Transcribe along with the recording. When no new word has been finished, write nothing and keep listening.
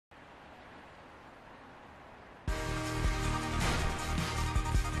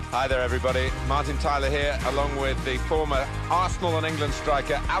Hi there, everybody. Martin Tyler here, along with the former Arsenal and England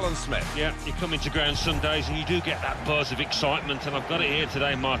striker, Alan Smith. Yeah, you come into ground some days and you do get that buzz of excitement, and I've got it here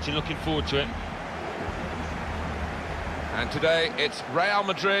today, Martin. Looking forward to it. And today, it's Real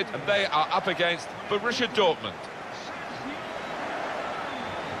Madrid, and they are up against Borussia Dortmund.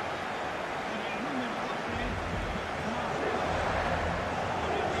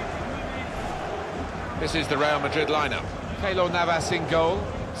 This is the Real Madrid lineup. Keylor Navas in goal.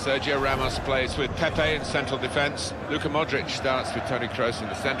 Sergio Ramos plays with Pepe in central defence. Luka Modric starts with Toni Kroos in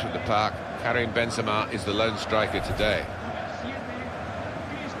the centre of the park. Karim Benzema is the lone striker today.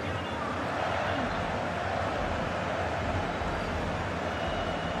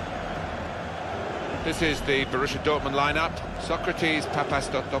 This is the Borussia Dortmund lineup. Socrates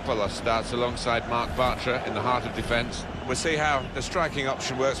Papastotopoulos starts alongside Marc Bartra in the heart of defence. We'll see how the striking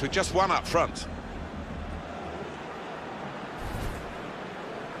option works with just one up front.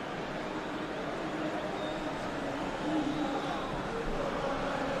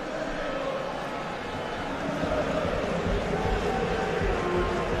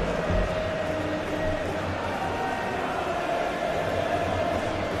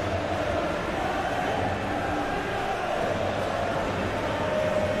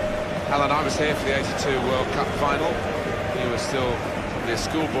 Alan, I was here for the '82 World Cup final. You were still probably a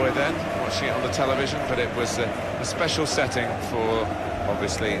schoolboy then, watching it on the television, but it was a special setting for,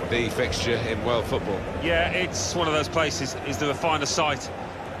 obviously, the fixture in world football. Yeah, it's one of those places. Is there a finer sight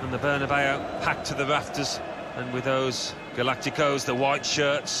than the Bernabeu packed to the rafters, and with those Galacticos, the white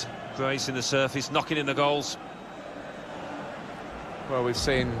shirts, gracing the surface, knocking in the goals? Well, we've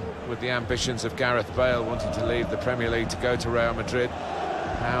seen with the ambitions of Gareth Bale wanting to leave the Premier League to go to Real Madrid,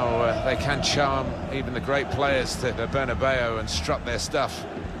 how they can charm even the great players to the Bernabeu and strut their stuff.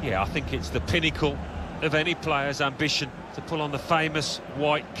 Yeah, I think it's the pinnacle of any player's ambition to pull on the famous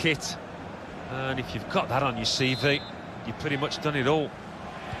white kit. And if you've got that on your CV, you've pretty much done it all.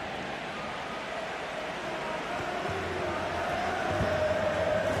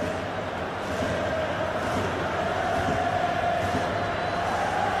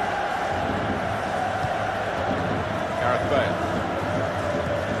 Gareth Bale.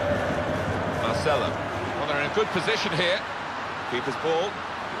 Well, they're in a good position here. Keeper's ball.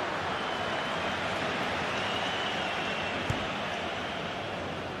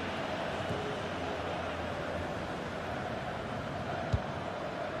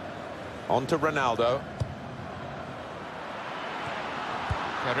 On to Ronaldo.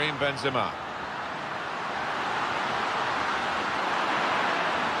 Karim Benzema.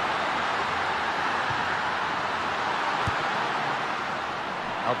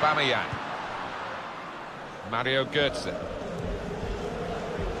 Aubameyang. Mario Götze.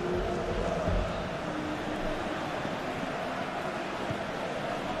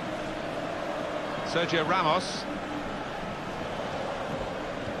 Sergio Ramos.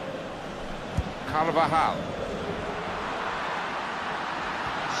 Carvajal.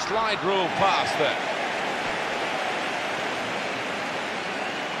 Slide rule pass there.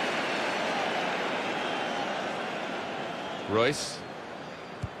 Royce.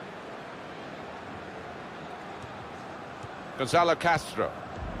 Gonzalo Castro.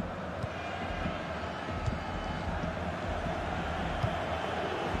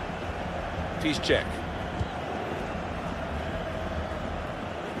 Piszczek.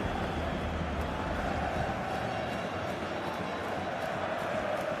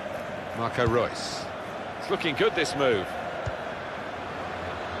 Marco Royce. It's looking good, this move.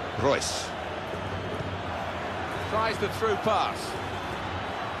 Royce. Tries the through pass.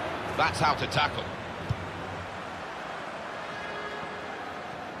 That's how to tackle.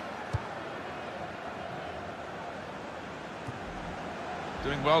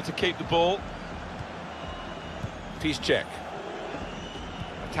 Doing well to keep the ball. Piszczek.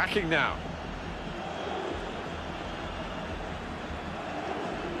 Attacking now.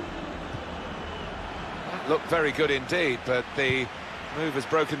 That looked very good indeed, but the move has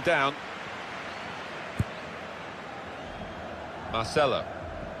broken down. Marcelo.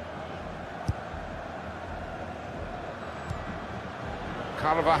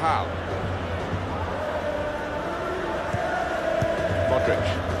 Carvajal. Modric.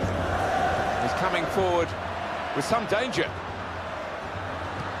 He's coming forward with some danger.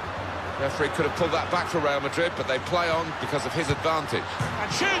 The referee could have pulled that back for Real Madrid, but they play on because of his advantage.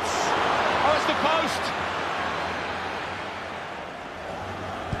 And shoots! Oh, it's the post!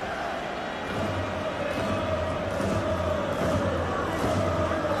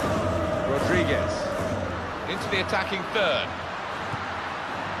 Rodriguez into the attacking third.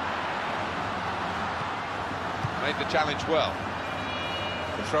 Made the challenge well.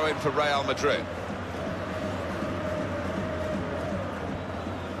 Throw in for Real Madrid.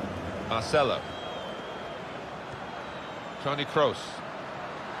 Marcelo. Toni Kroos.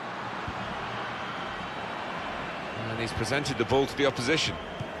 And he's presented the ball to the opposition.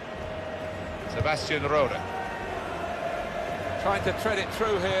 Sebastian Rode. Trying to thread it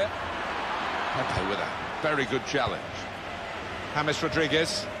through here. Pepe with a very good challenge. James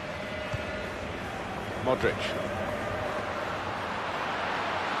Rodriguez. Modric.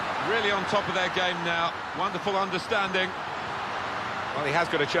 Really on top of their game now. Wonderful understanding. Well, he has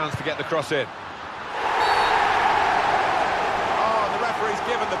got a chance to get the cross in. Oh, the referee's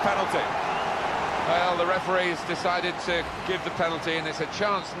given the penalty. Well, the referee's decided to give the penalty, and it's a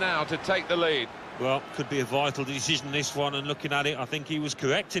chance now to take the lead. Well, could be a vital decision, this one, and looking at it, I think he was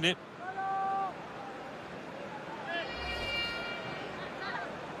correct in it.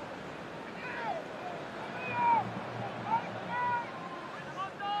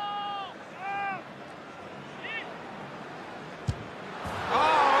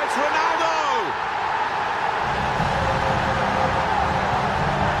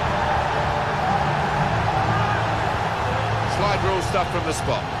 Rule stuff from the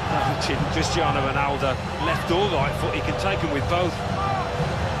spot. Cristiano Ronaldo, left or right foot, he can take them with both.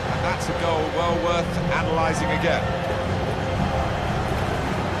 And that's a goal well worth analysing again.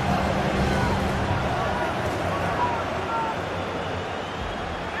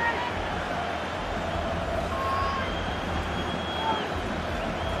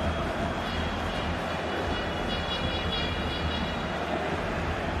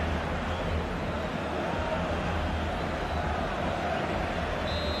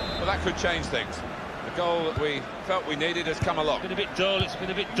 Well, that could change things. The goal that we felt we needed has come along. It's been a bit dull, it's been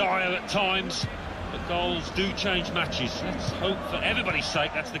a bit dire at times, but goals do change matches. Let's hope for everybody's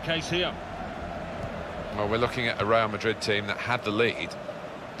sake that's the case here. Well, we're looking at a Real Madrid team that had the lead,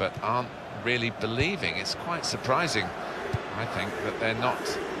 but aren't really believing. It's quite surprising, I think, that they're not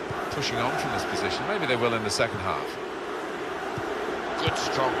pushing on from this position. Maybe they will in the second half. Good,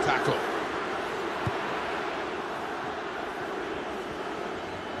 strong tackle.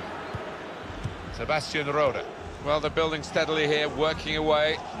 Sebastian Rode. Well, they're building steadily here, working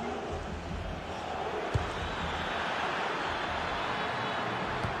away.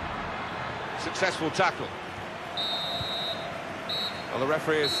 Successful tackle. Well, the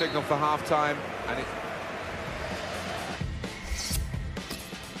referee has signalled for half-time, and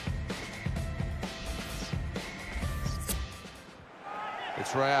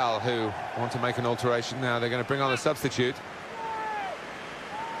it's Real who want to make an alteration now. They're going to bring on a substitute.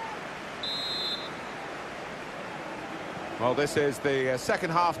 Well, this is the second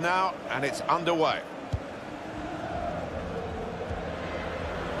half now, and it's underway.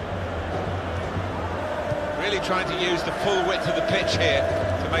 Really trying to use the full width of the pitch here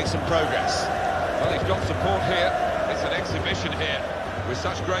to make some progress. Well, he's got support here. It's an exhibition here with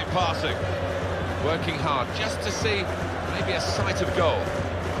such great passing. Working hard just to see maybe a sight of goal.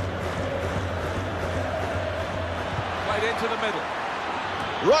 Played into the middle.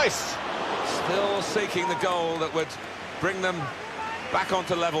 Rice still seeking the goal that would bring them back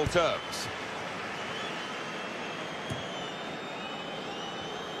onto level terms.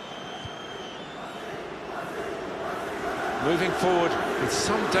 Moving forward with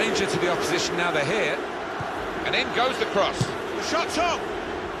some danger to the opposition now they're here. And in goes the cross. The shot's on!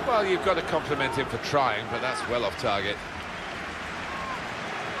 Well, you've got to compliment him for trying, but that's well off target.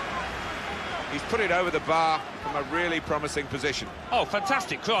 He's put it over the bar from a really promising position. Oh,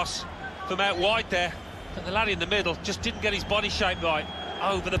 fantastic cross from out wide there. But the lad in the middle just didn't get his body shape right.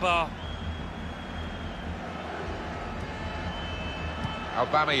 Over the bar.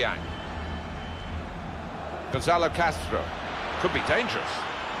 Aubameyang. Gonzalo Castro. Could be dangerous.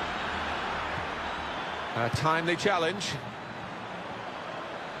 A timely challenge.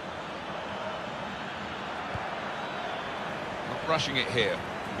 Not rushing it here.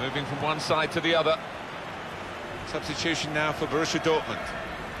 Moving from one side to the other. Substitution now for Borussia Dortmund.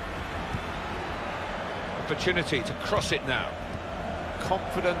 Opportunity to cross it now.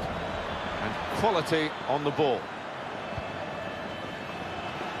 Confident and quality on the ball.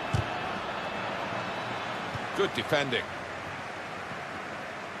 Good defending.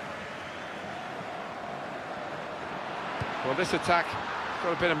 Well, this attack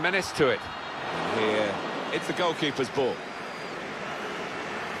got a bit of menace to it. Here, it's the goalkeeper's ball.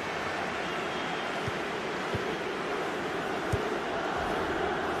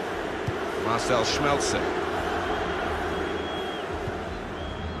 Marcel Schmelzer.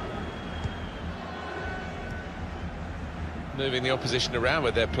 Moving the opposition around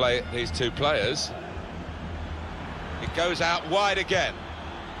with these two players. It goes out wide again.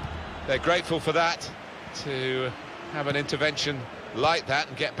 They're grateful for that, to have an intervention like that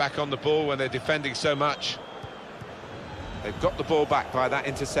and get back on the ball when they're defending so much. They've got the ball back by that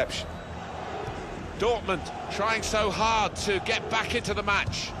interception. Dortmund trying so hard to get back into the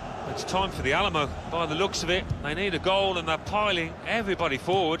match. It's time for the Alamo, by the looks of it. They need a goal and they're piling everybody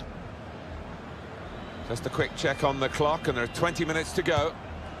forward. Just a quick check on the clock, and there are 20 minutes to go.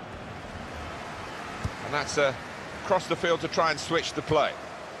 And that's across the field to try and switch the play.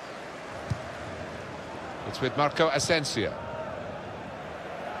 It's with Marco Asensio.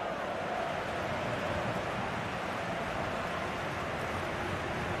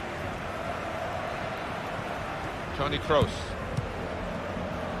 Toni Kroos.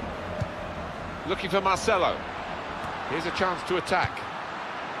 Looking for Marcelo. Here's a chance to attack.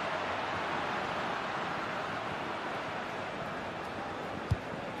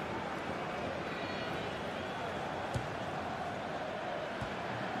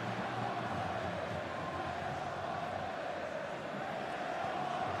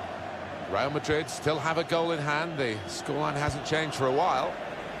 Real Madrid still have a goal in hand. The scoreline hasn't changed for a while.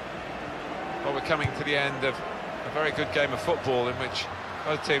 Well, we're coming to the end of a very good game of football in which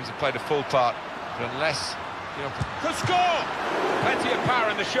both teams have played a full part. But unless, could score! Plenty of power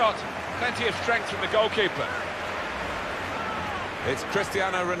in the shot, plenty of strength from the goalkeeper. It's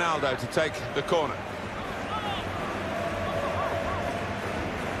Cristiano Ronaldo to take the corner.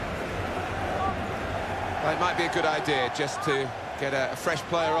 Well, it might be a good idea just to get a fresh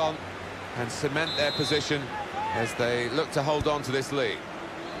player on and cement their position as they look to hold on to this lead.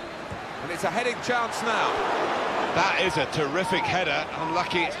 And it's a heading chance now. That is a terrific header.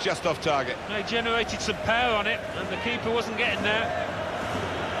 Unlucky it's just off target. They generated some power on it and the keeper wasn't getting there.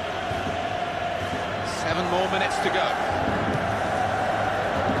 7 more minutes to go.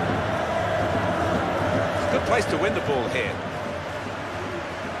 It's a good place to win the ball here.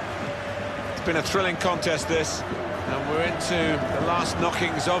 It's been a thrilling contest, this, and we're into the last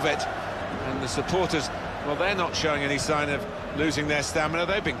knockings of it. And the supporters, well, they're not showing any sign of losing their stamina.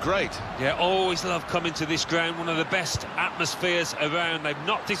 They've been great. Yeah, always love coming to this ground. One of the best atmospheres around. They've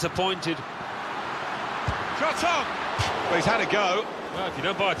not disappointed. Shot on! Well, he's had a go. Well, if you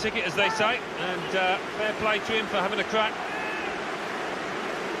don't buy a ticket, as they say, and fair play to him for having a crack.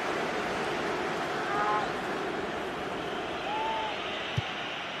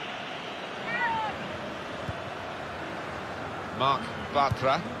 Marc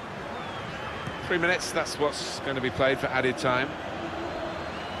Bartra. 3 minutes, that's what's going to be played for added time.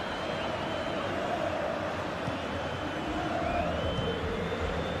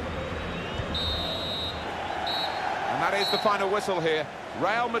 And that is the final whistle here.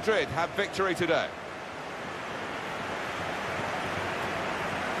 Real Madrid have victory today.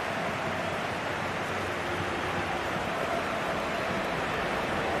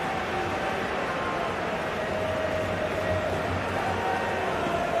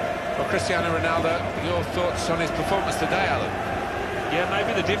 Well, Cristiano Ronaldo, your thoughts on his performance today, Alan? Yeah,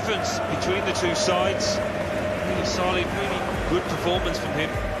 maybe the difference between the two sides. Really solid, really good performance from him.